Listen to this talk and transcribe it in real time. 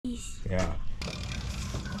Yeah.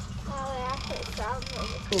 Oh, it actually sounds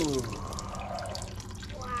like Ooh.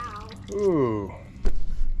 wow. Ooh.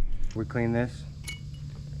 We clean this.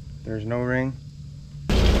 There's no ring.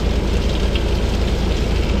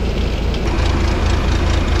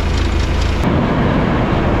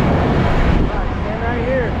 Stand right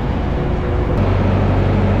here.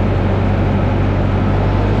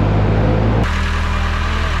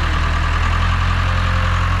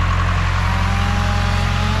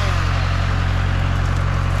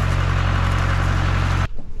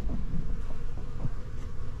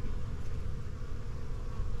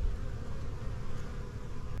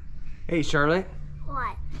 Hey Charlotte.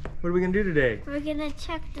 What? What are we gonna do today? We're gonna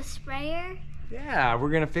check the sprayer. Yeah, we're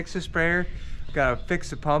gonna fix the sprayer. Gotta fix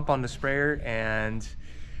the pump on the sprayer and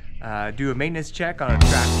do a maintenance check on a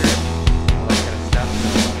tractor. All that kind of stuff.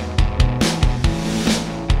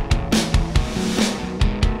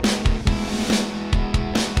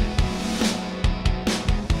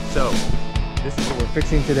 So, this is what we're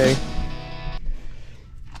fixing today.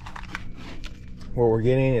 What we're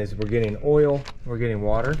getting is we're getting oil, we're getting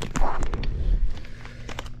water.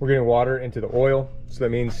 We're getting water into the oil, so that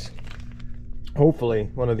means hopefully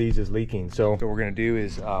one of these is leaking. So what we're gonna do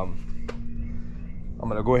is I'm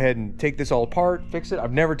gonna go ahead and take this all apart, fix it.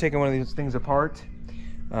 I've never taken one of these things apart.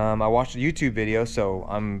 I watched a YouTube video, so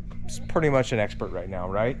I'm pretty much an expert right now,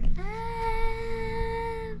 right?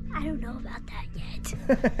 I don't know about that yet.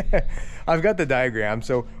 I've got the diagram,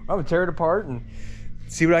 so I'm gonna tear it apart and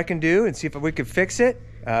see what I can do and see if we can fix it,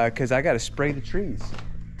 because I gotta spray the trees.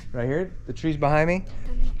 Right here, the trees behind me.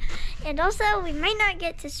 And also, we might not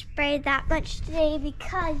get to spray that much today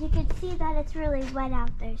because you can see that it's really wet out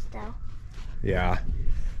there still. Yeah,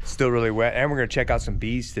 still really wet, and we're gonna check out some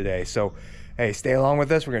bees today. So, hey, stay along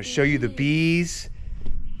with us. We're gonna show you the bees.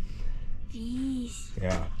 Bees.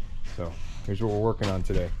 Yeah, so here's what we're working on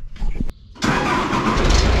today.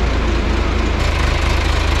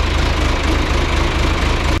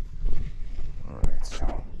 All right,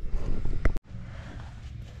 so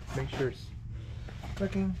make sure it's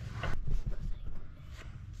clicking.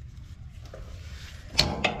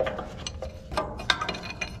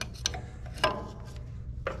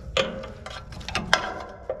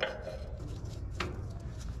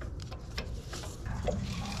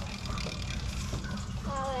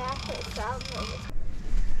 Oh, it actually sounds like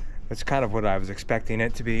That's kind of what I was expecting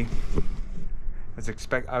it to be.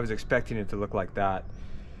 I was expecting it to look like that,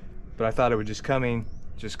 but I thought it would just come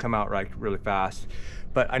out right really fast.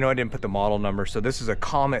 But I know I didn't put the model number, so this is a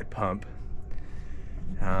Comet pump,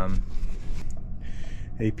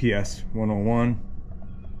 APS 101.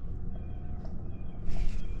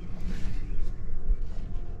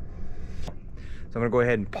 So I'm gonna go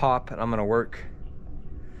ahead and pop, and I'm gonna work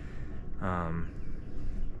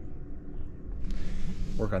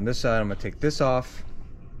on this side. I'm gonna take this off.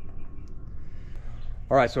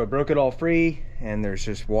 All right, so I broke it all free, and there's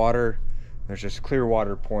just water. There's just clear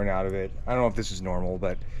water pouring out of it. I don't know if this is normal,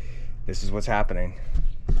 but this is what's happening.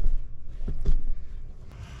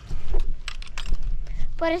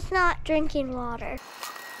 but it's not drinking water.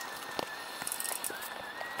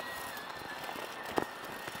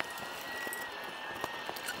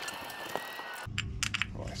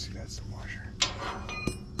 Oh, I see, that's the washer.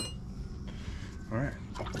 All right.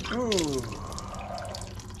 Ooh.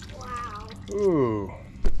 Wow. Ooh.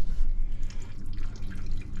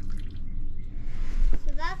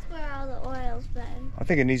 So that's where all the oil's been. I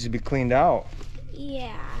think it needs to be cleaned out.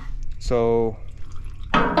 Yeah. So,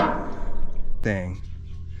 thing.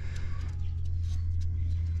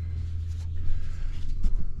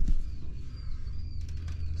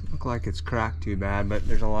 Doesn't look like it's cracked too bad, but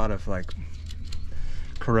there's a lot of like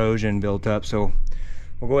corrosion built up. So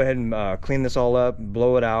we'll go ahead and clean this all up,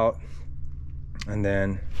 blow it out, and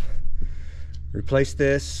then replace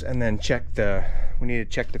this, and then we need to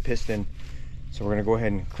check the piston. So we're gonna go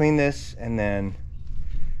ahead and clean this, and then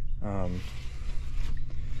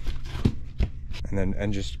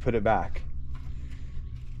just put it back.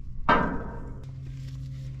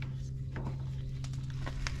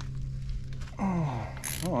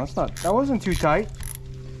 Oh, that wasn't too tight.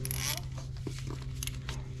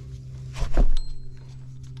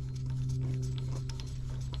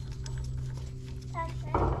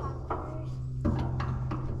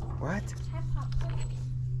 What?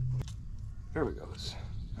 There we go.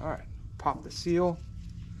 All right, pop the seal.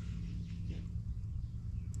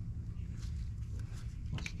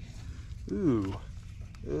 Ooh,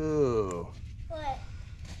 ooh. What?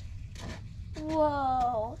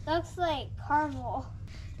 Whoa, looks like caramel.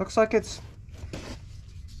 Looks like doesn't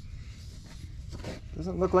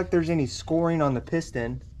look like there's any scoring on the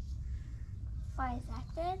piston. Why is that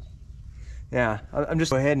good? Yeah, I'm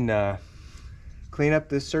just go ahead and clean up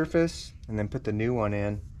this surface and then put the new one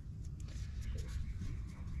in.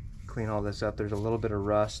 Clean all this up. There's a little bit of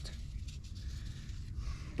rust,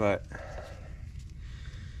 but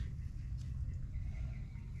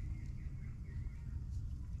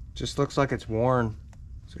just looks like it's worn.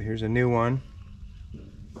 So here's a new one.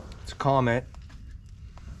 It's a Comet.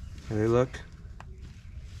 They look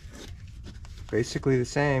basically the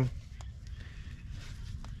same.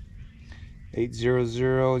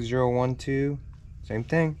 800012, same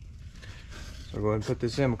thing. So I'll go ahead and put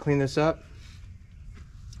this in. We'll clean this up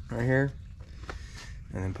right here,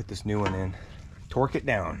 and then put this new one in. Torque it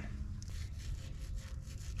down.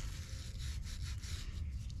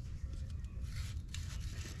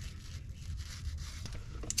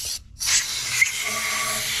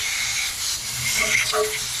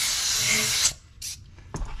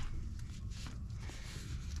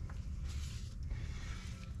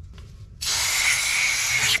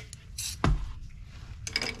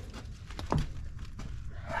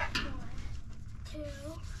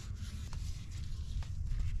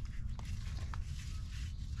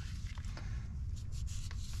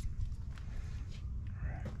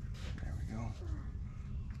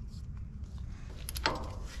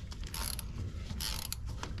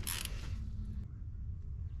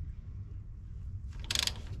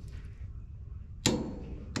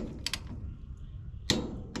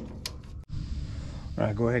 All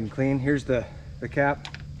right, go ahead and clean. Here's the cap.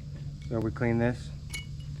 So we clean this.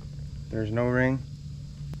 There's an O-ring.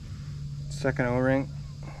 Second O-ring.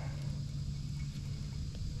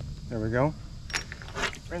 There we go.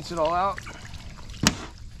 Rinse it all out.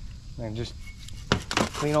 And just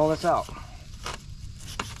clean all this out.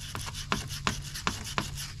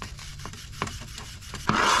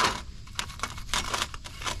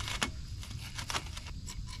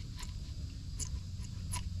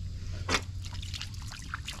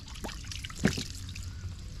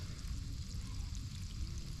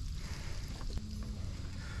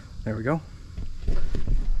 There we go.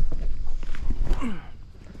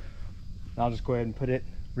 I'll just go ahead and put it,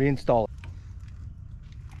 reinstall it.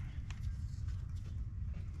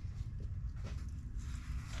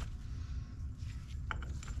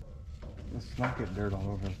 Let's not get dirt all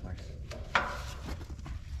over the place.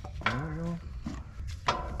 There we go.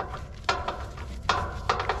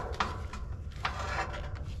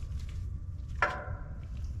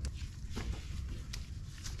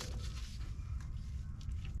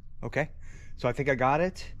 Okay, so I think I got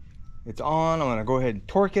it. It's on. I'm gonna go ahead and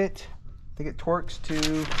torque it. I think it torques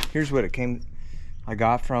to, here's what it came, I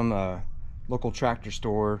got from a local tractor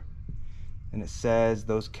store, and it says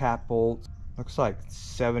those cap bolts, looks like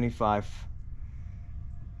 75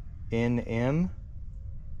 Nm,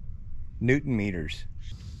 Newton meters.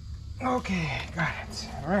 Okay, got it.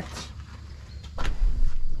 All right. All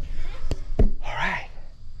right.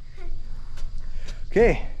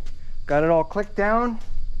 Okay, got it all clicked down.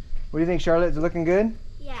 What do you think, Charlotte? Is it looking good?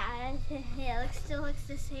 Yeah, it still looks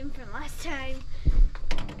the same from last time.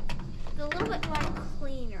 It's a little bit more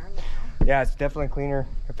cleaner now. Yeah, it's definitely cleaner.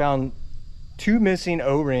 I found 2 missing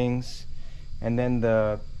O-rings, and then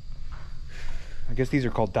I guess these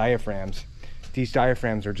are called diaphragms. These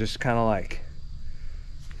diaphragms are just kind of like,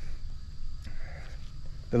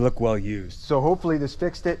 they look well used. So hopefully this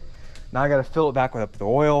fixed it. Now I got to fill it back with the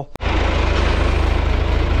oil.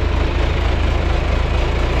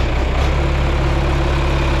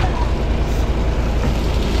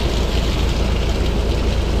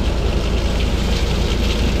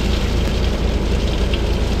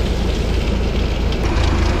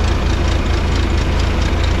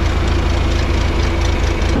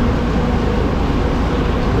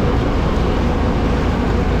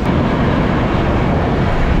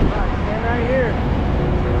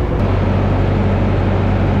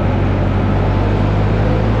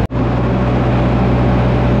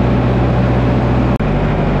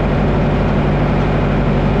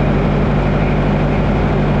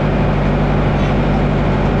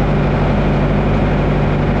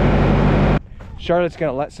 Charlotte's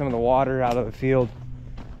gonna let some of the water out of the field.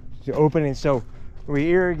 The opening, so we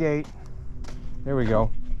irrigate. There we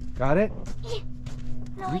go. Got it?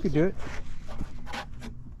 No, You could do it.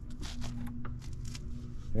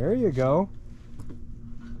 There you go.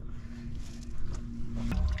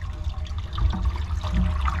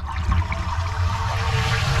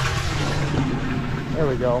 There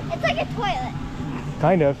we go. It's like a toilet.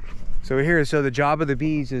 Kind of. So here, so the job of the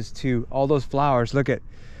bees is to, all those flowers, look at,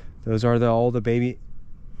 those are all the baby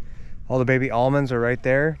almonds are right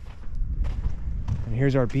there. And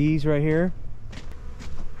here's our bees right here.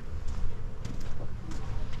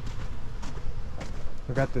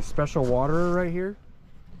 We got this special waterer right here.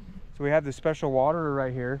 So we have this special waterer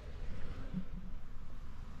right here.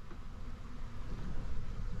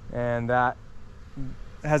 And that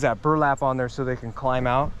has that burlap on there so they can climb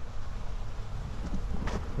out.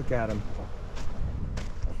 Look at them.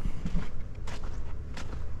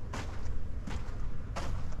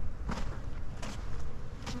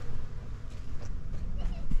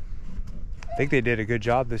 I think they did a good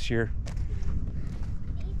job this year.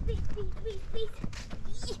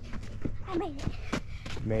 I made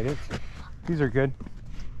it. Made it. These are good.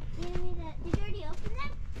 Did you already open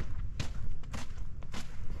them?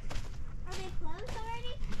 Are they closed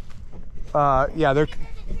already? Yeah, they're. The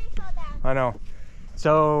tree fell down. I know.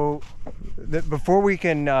 So before we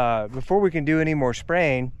can do any more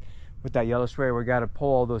spraying with that yellow sprayer, we got to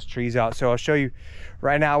pull all those trees out. So I'll show you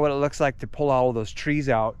right now what it looks like to pull all those trees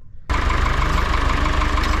out.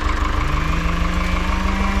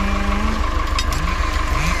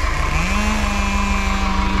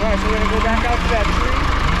 All right, so we're gonna go back out to that tree.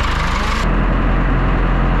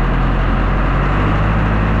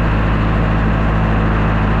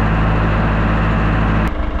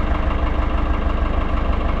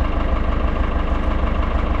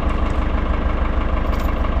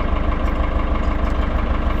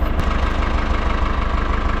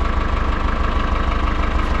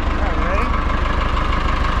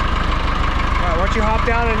 You hop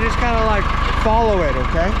down and just kind of like follow it,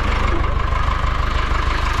 okay?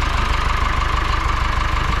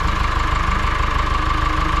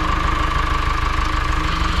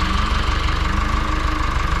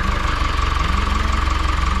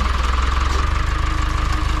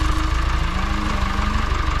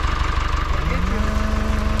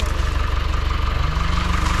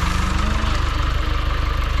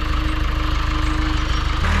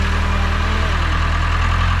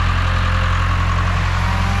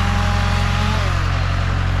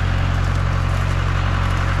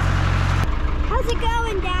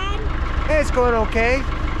 It's going okay.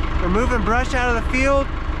 We're moving brush out of the field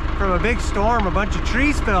from a big storm. A bunch of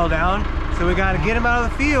trees fell down, so we got to get them out of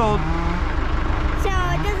the field. So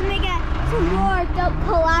it doesn't make some more don't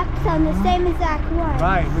collapse on the same exact one.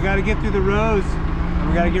 Right, we got to get through the rows, and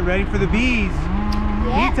we got to get ready for the bees.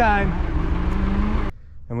 Yep. Bee time.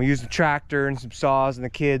 And we use the tractor and some saws, and the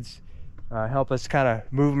kids help us kind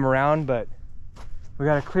of move them around, but we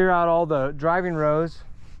got to clear out all the driving rows.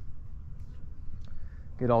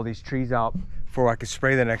 Get all these trees out before I can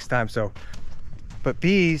spray the next time. So, but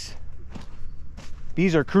bees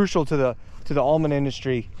are crucial to the almond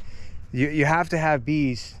industry. You have to have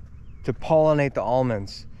bees to pollinate the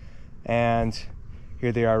almonds, and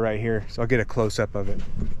here they are right here. So I'll get a close-up of it.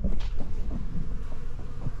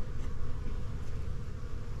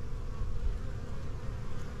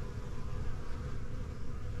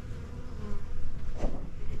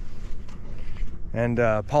 And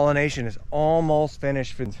pollination is almost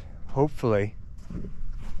finished. Hopefully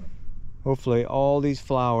all these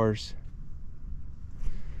flowers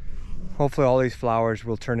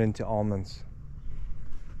will turn into almonds.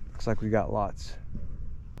 Looks like we got lots.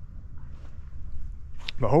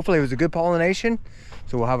 But hopefully it was a good pollination,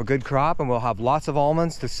 so we'll have a good crop and we'll have lots of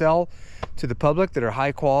almonds to sell to the public that are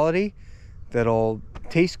high quality, that'll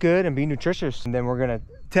taste good and be nutritious. And then we're gonna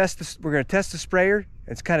test the sprayer.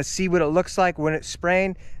 It's kind of see what it looks like when it's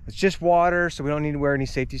spraying. It's just water, so we don't need to wear any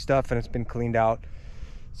safety stuff, and it's been cleaned out,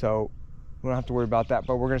 so we don't have to worry about that.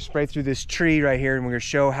 But we're going to spray through this tree right here, and we're going to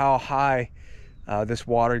show how high this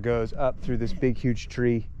water goes up through this big huge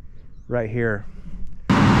tree right here.